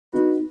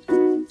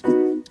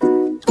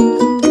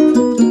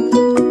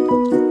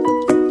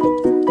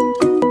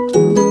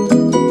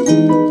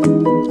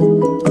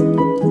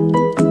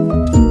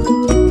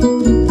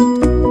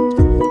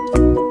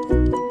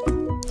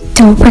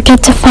Don't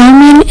forget to follow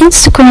me on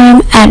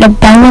Instagram at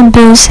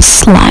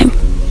BellaBooSlime.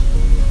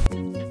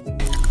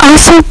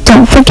 Also,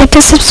 don't forget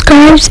to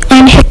subscribe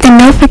and hit the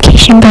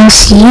notification bell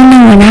so you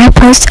know when I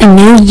post a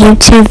new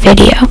YouTube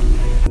video.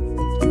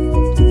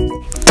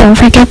 Don't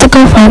forget to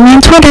go follow me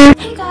on Twitter.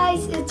 Hey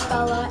guys, it's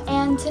Bella,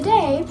 and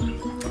today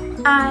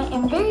I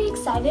am very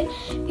excited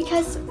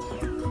because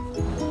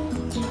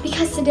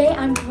today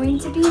I'm going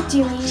to be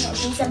doing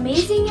these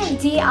amazing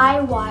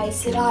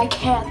DIYs that I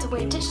can't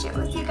wait to share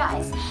with you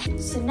guys.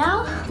 So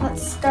now,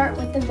 let's start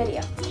with the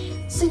video.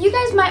 So you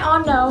guys might all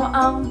know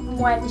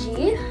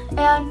Wengie,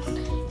 and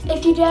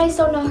if you guys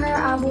don't know her,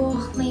 I will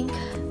link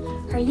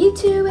her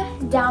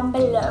YouTube down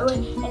below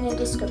in the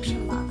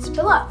description box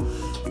below.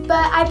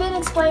 But I've been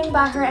explaining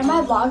about her in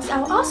my vlogs. I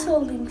will also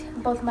link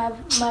both my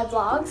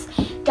vlogs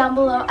down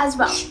below as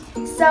well.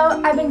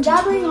 So I've been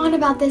jabbering on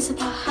about this,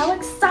 about how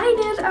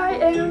excited I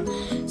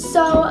am.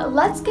 So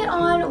let's get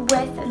on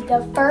with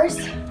the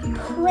first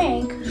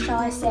prank, shall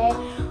I say,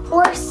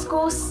 or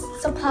school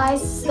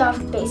supplies stuff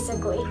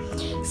basically.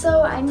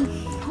 So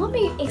let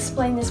me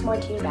explain this more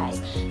to you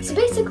guys. So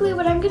basically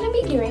what I'm going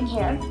to be doing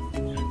here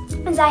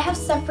is I have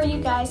stuff for you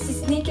guys to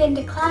sneak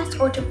into class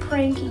or to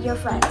prank your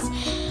friends.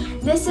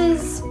 This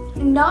is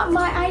not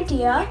my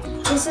idea.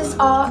 This is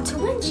all to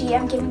Wengie.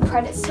 I'm giving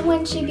credits to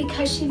Wengie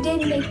because she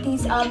did make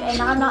these up, and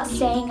I'm not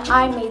saying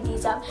I made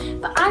these up,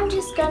 but I'm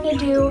just gonna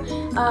do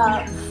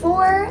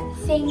 4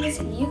 things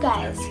you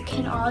guys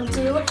can all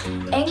do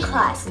in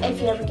class.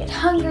 If you ever get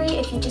hungry,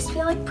 if you just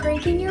feel like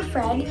pranking your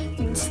friend,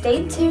 then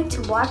stay tuned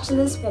to watch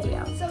this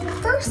video. So the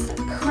first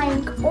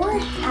prank or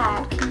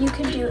hack you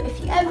can do if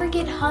you ever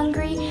get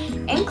hungry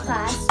in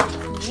class,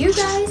 you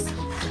guys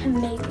can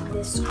make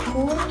this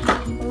cool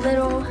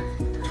little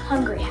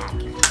hungry hack,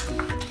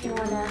 if you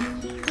want to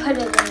put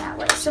it in that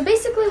way. So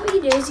basically what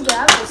you do is you get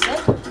out glue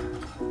stick.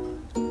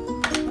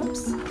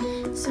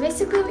 Oops. So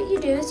basically what you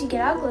do is you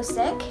get out glue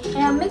stick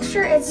and make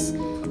sure it's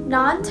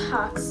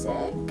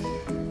non-toxic.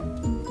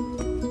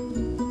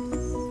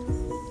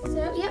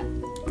 So yep,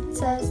 it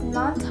says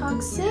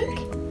non-toxic.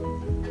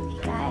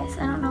 Guys,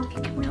 I don't know if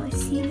you can really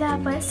see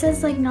that, but it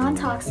says like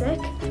non-toxic.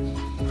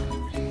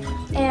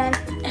 And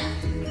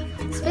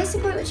so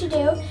basically what you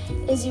do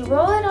is you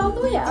roll it all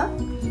the way up.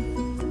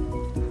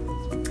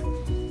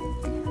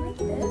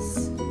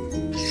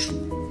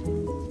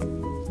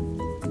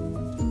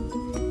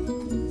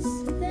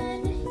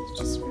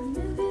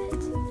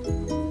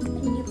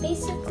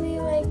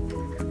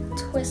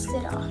 Twist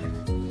it off.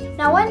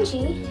 Now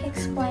Wengie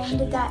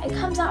explained that it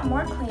comes out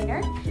more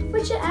cleaner,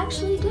 which it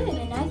actually did,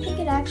 and I think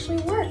it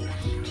actually worked.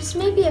 Just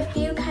maybe a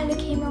few kind of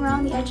came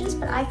around the edges,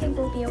 but I think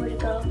we'll be able to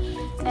go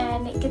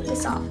and get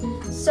this off.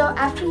 So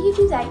after you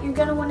do that, you're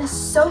gonna want to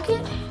soak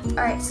it.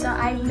 Alright, so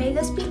I made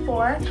this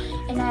before,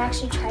 and I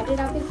actually tried it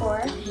out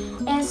before.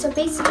 And so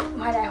basically,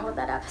 why did I hold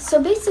that up?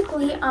 So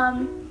basically,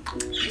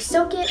 you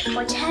soak it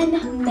for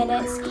 10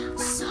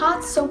 minutes,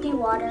 hot soapy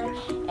water,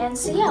 and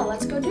so yeah,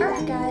 let's go do that.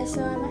 Alright guys,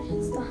 so I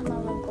might still have my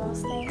lip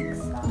gloss thing,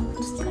 so I'm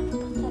just gonna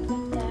put that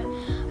right there.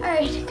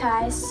 Alright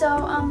guys, so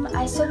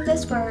I soaked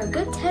this for a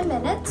good 10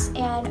 minutes,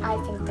 and I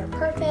think they're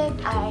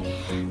perfect. I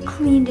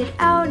cleaned it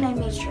out, and I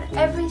made sure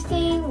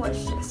everything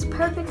was just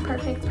perfect.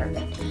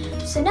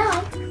 So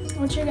now,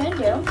 what you're gonna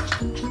do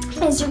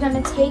is you're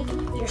gonna take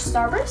your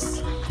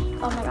Starburst.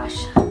 Oh my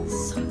gosh,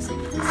 so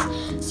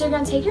excited. So you're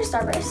gonna take your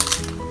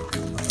Starburst,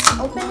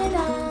 open it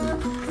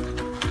up,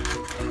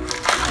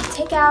 and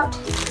take out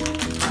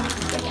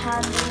the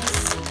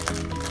candies,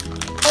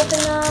 open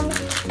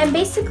them, and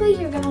basically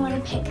you're going to want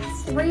to pick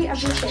 3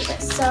 of your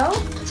favorites. So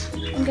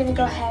I'm going to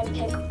go ahead and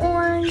pick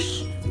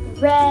orange,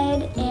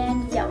 red,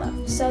 and yellow.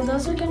 So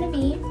those are going to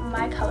be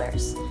my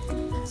colors.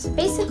 So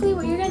basically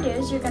what you're going to do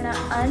is you're going to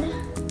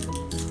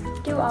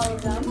undo all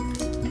of them.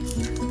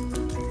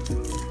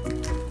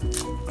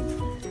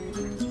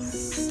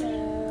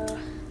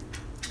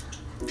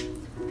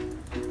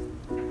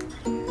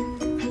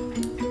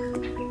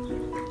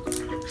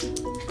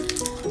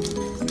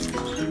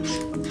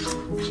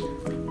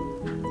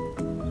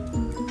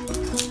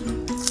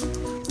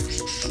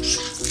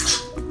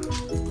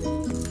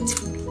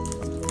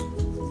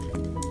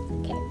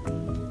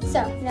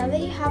 So now that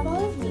you have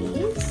all of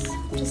these,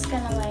 I'm just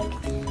gonna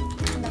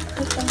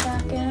put them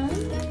back in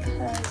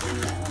because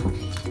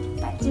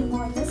I might do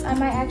more of this. I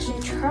might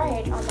actually try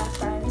it on my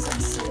friends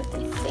and see what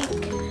they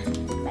think.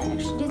 I might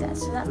actually do that,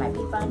 so that might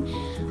be fun.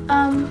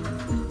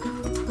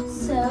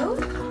 So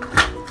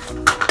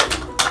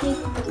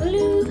take the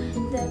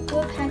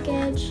glue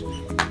package,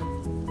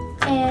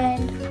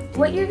 and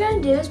what you're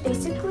gonna do is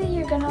basically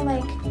you're gonna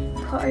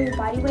put your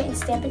body weight and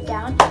stamp it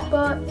down.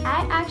 But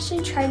I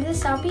actually tried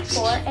this out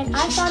before, and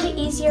I found it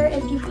easier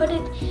if you put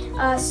it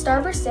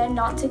Starburst in,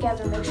 not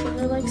together. Make sure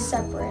they're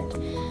separate.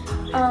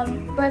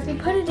 But if you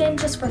put it in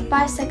just for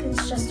 5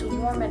 seconds just to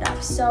warm it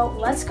up. So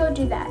let's go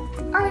do that.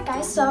 Alright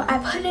guys, so I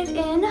put it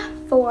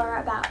in for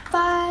about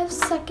 5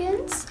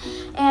 seconds,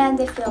 and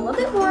they feel a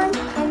little bit warm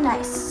and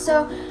nice.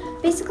 So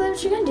basically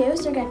what you're gonna do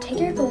is you're gonna take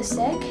your glue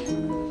stick,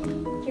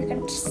 you're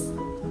gonna just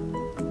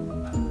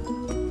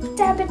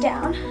dab it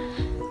down,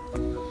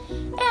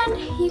 and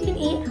you can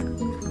eat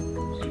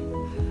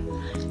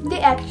the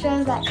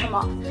extras that come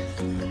off.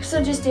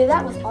 So just do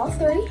that with all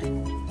 3.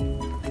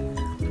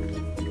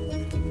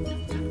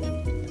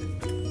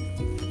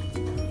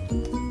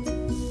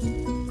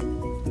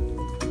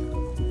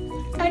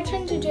 I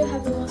tend to do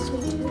have a little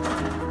sweet tooth.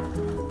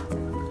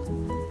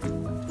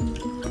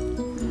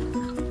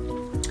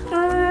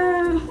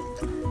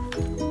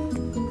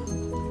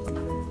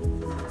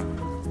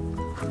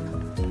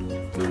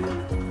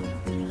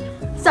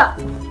 So,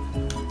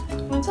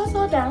 once that's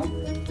all done,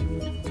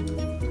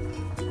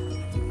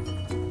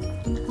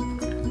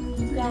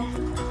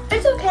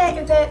 it's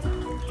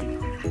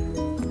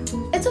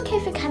okay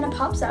if it kind of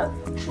pops out.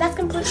 That's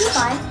completely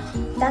fine.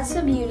 That's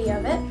the beauty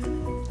of it.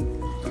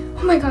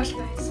 Oh my gosh,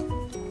 guys.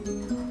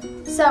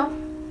 So,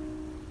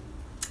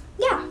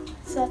 yeah.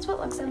 So that's what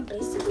it looks like.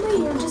 Basically,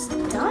 you're just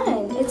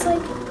done. It's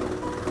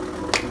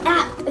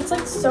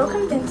like so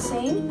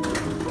convincing.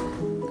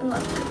 And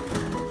look.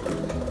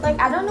 Like,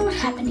 I don't know what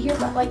happened here,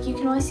 but like you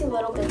can only see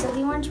little bits of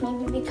the orange,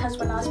 maybe because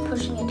when I was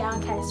pushing it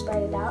down, it kind of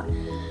spread it out.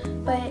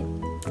 But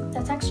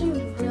that's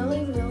actually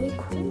really, really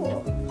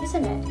cool,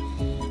 isn't it?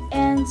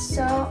 And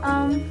so,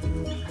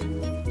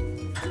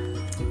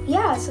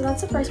 yeah, so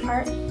that's the first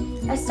part.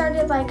 I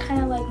started like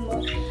kind of like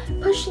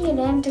pushing it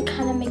in to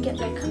kind of make it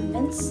like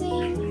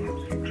convincing.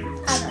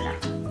 I don't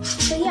know.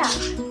 So yeah,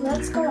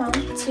 let's go on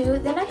to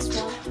the next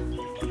one.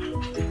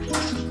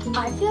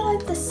 I feel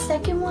like the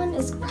second one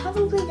is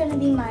probably going to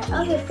be my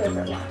other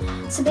favorite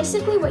one. So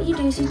basically what you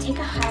do is you take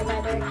a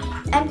highlighter,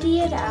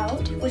 empty it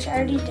out, which I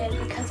already did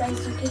because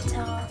as you could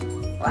tell,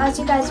 or as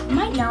you guys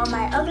might know,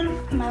 my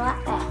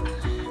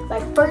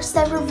first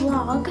ever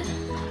vlog,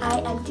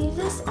 I emptied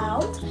this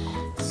out.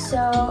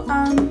 So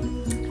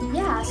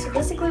yeah, so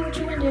basically what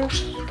you're going to do,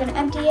 you're going to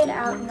empty it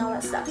out and all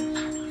that stuff.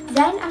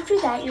 Then after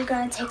that, you're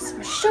going to take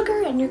some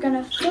sugar and you're going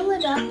to fill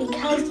it up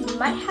because you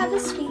might have a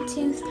sweet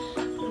tooth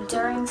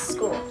during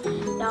school.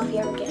 Now if you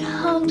ever get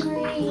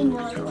hungry and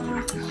you're like, oh, I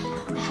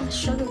have a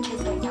sugar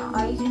tooth right now,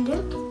 all you can do,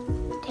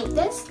 take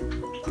this,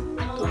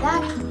 do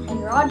that, and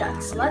you're all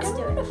done. So let's do it.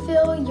 You're gonna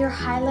fill your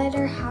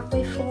highlighter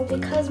halfway full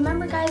because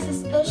remember guys,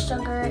 this is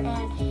sugar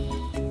and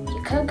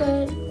you could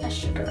get a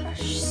sugar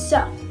rush.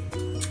 So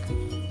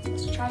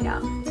let's try it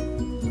out.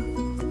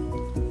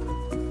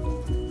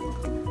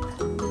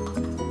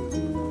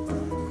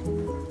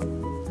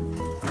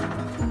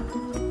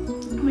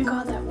 Oh my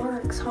god, that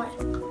works, huh?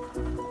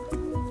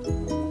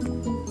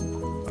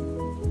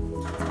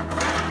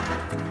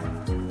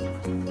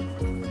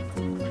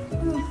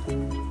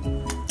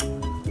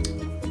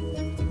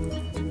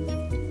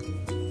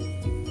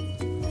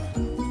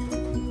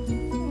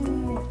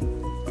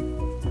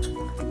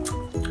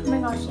 Oh my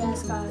gosh,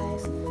 yes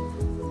guys.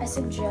 I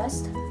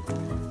suggest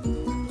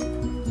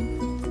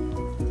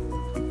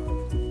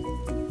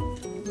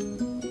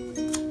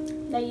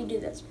that you do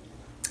this.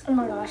 Oh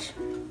my gosh.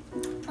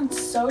 It's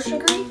so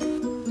sugary.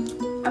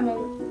 I'm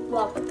in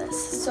love with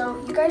this. So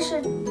you guys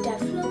should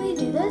definitely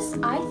do this.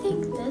 I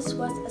think this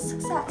was a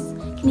success.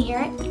 Can you hear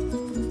it?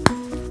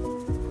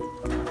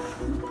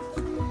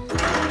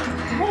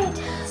 Alright,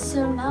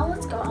 so now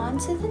let's go on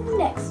to the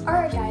next.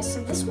 Alright guys,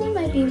 so this one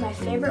might be my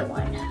favorite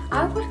one.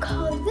 I would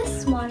call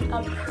this one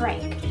a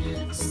prank.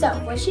 So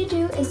what you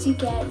do is you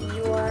get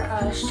your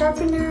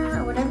sharpener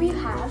or whatever you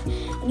have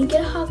and you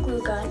get a hot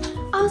glue gun.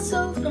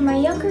 Also, for my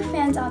younger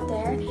fans out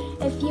there,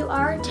 if you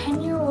are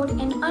 10-year-old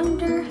and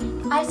under,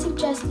 I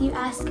suggest you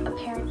ask a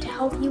parent to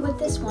help you with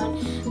this one.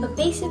 But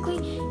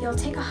basically, you'll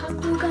take a hot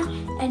glue gun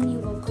and you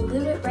will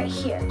glue it right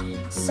here.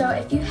 So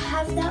if you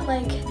have that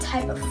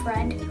type of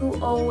friend who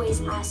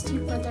always asks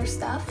you for their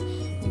stuff,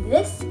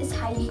 this is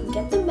how you can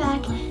get them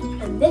back,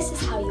 and this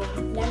is how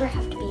you'll never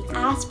have to be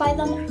asked by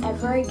them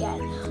ever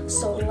again.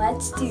 So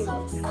let's do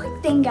this. Quick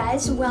thing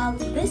guys, while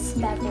this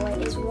bad boy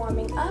is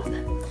warming up,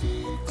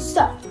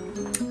 so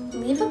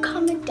leave a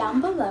comment down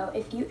below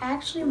if you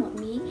actually want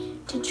me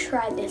to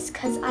try this,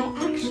 because I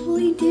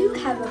actually do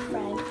have a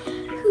friend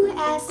who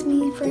asks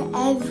me for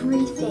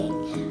everything.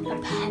 A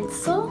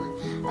pencil,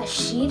 a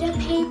sheet of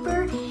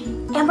paper,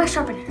 and my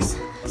sharpeners.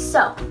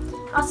 So,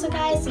 also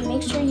guys,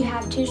 make sure you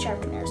have 2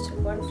 sharpeners.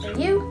 One for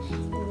you,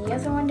 and the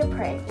other one to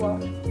prank. Well,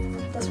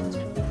 this one's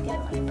for me, the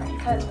other one to prank,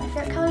 because my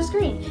favorite color is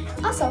green.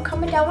 Also,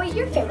 comment down what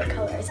your favorite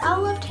color is. I'd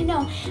love to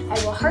know. I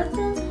will heart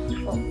them.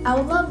 Well, I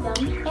will love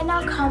them, and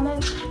I'll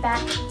comment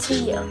back to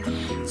you.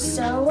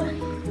 So,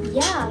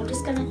 yeah, I'm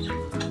just gonna keep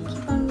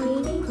on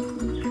waiting.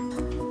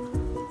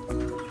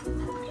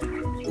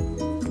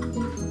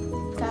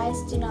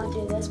 Guys, do not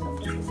do this, but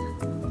this is, I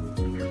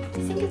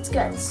think it's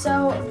good.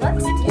 So,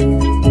 let's do it.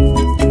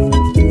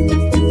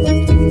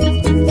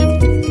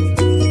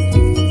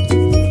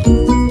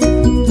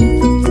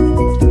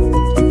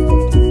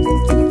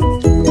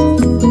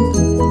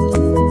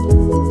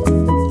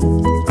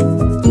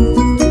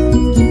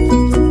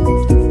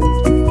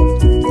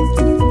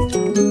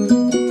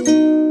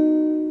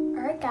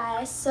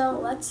 So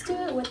let's do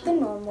it with the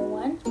normal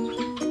one,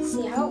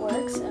 see how it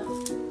works. So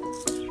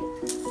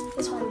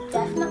this one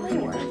definitely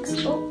works.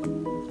 Oh,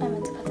 I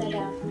meant to put that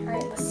down.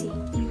 Alright, let's see.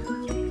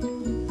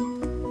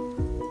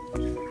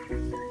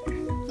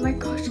 my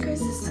gosh, guys,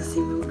 this doesn't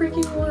even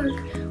freaking work.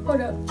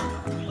 Hold up.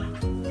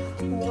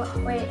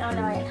 Wait, oh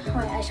no, wait,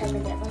 I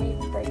sharpened it. Let me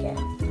break it.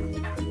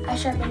 I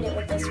sharpened it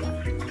with this one.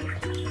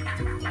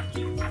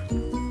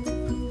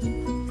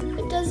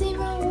 It doesn't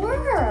even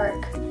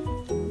work.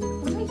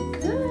 Oh my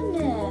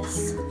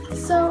goodness.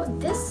 So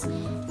this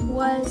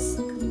was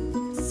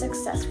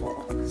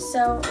successful.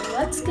 So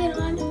let's get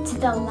on to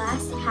the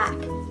last hack.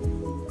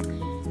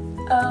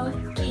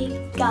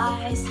 Okay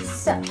guys,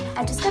 so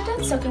I just got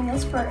done soaking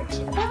this for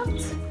about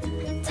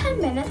 10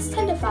 minutes,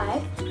 10 to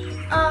 5.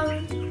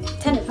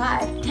 10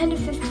 to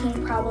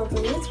 15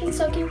 probably. It's been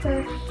soaking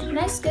for a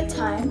nice good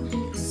time.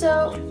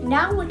 So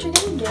now what you're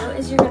gonna do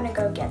is you're gonna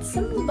go get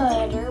some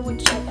butter,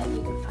 which I bet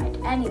you can find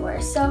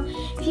anywhere. So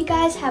if you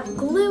guys have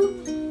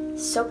glue,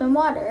 soap and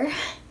water,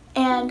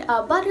 and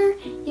butter,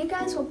 you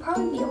guys will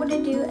probably be able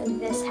to do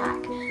this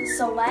hack.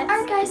 So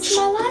alright guys,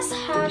 so my last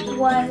hack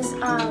was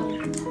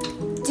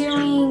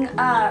doing,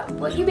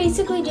 what you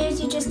basically do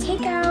is you just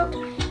take out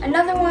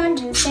another one,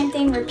 do the same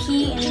thing,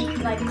 repeat,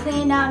 and like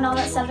clean it out and all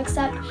that stuff,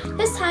 except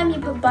this time you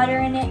put butter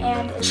in it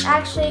and it's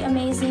actually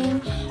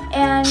amazing.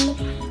 And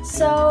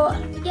so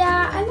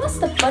yeah, I lost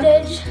the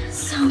footage,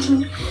 so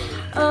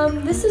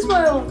this is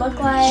what it will look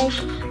like.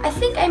 I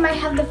think I might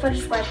have the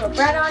footage where I put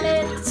bread on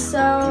it,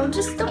 so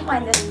just don't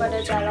mind this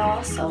footage at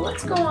all. So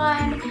let's go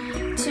on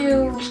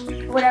to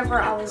whatever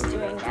I was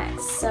doing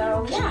next.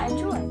 So yeah,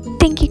 enjoy.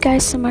 Thank you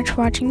guys so much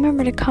for watching.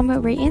 Remember to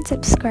comment, rate, and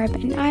subscribe,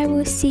 and I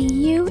will see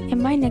you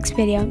in my next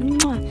video.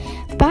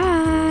 Mwah.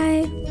 Bye!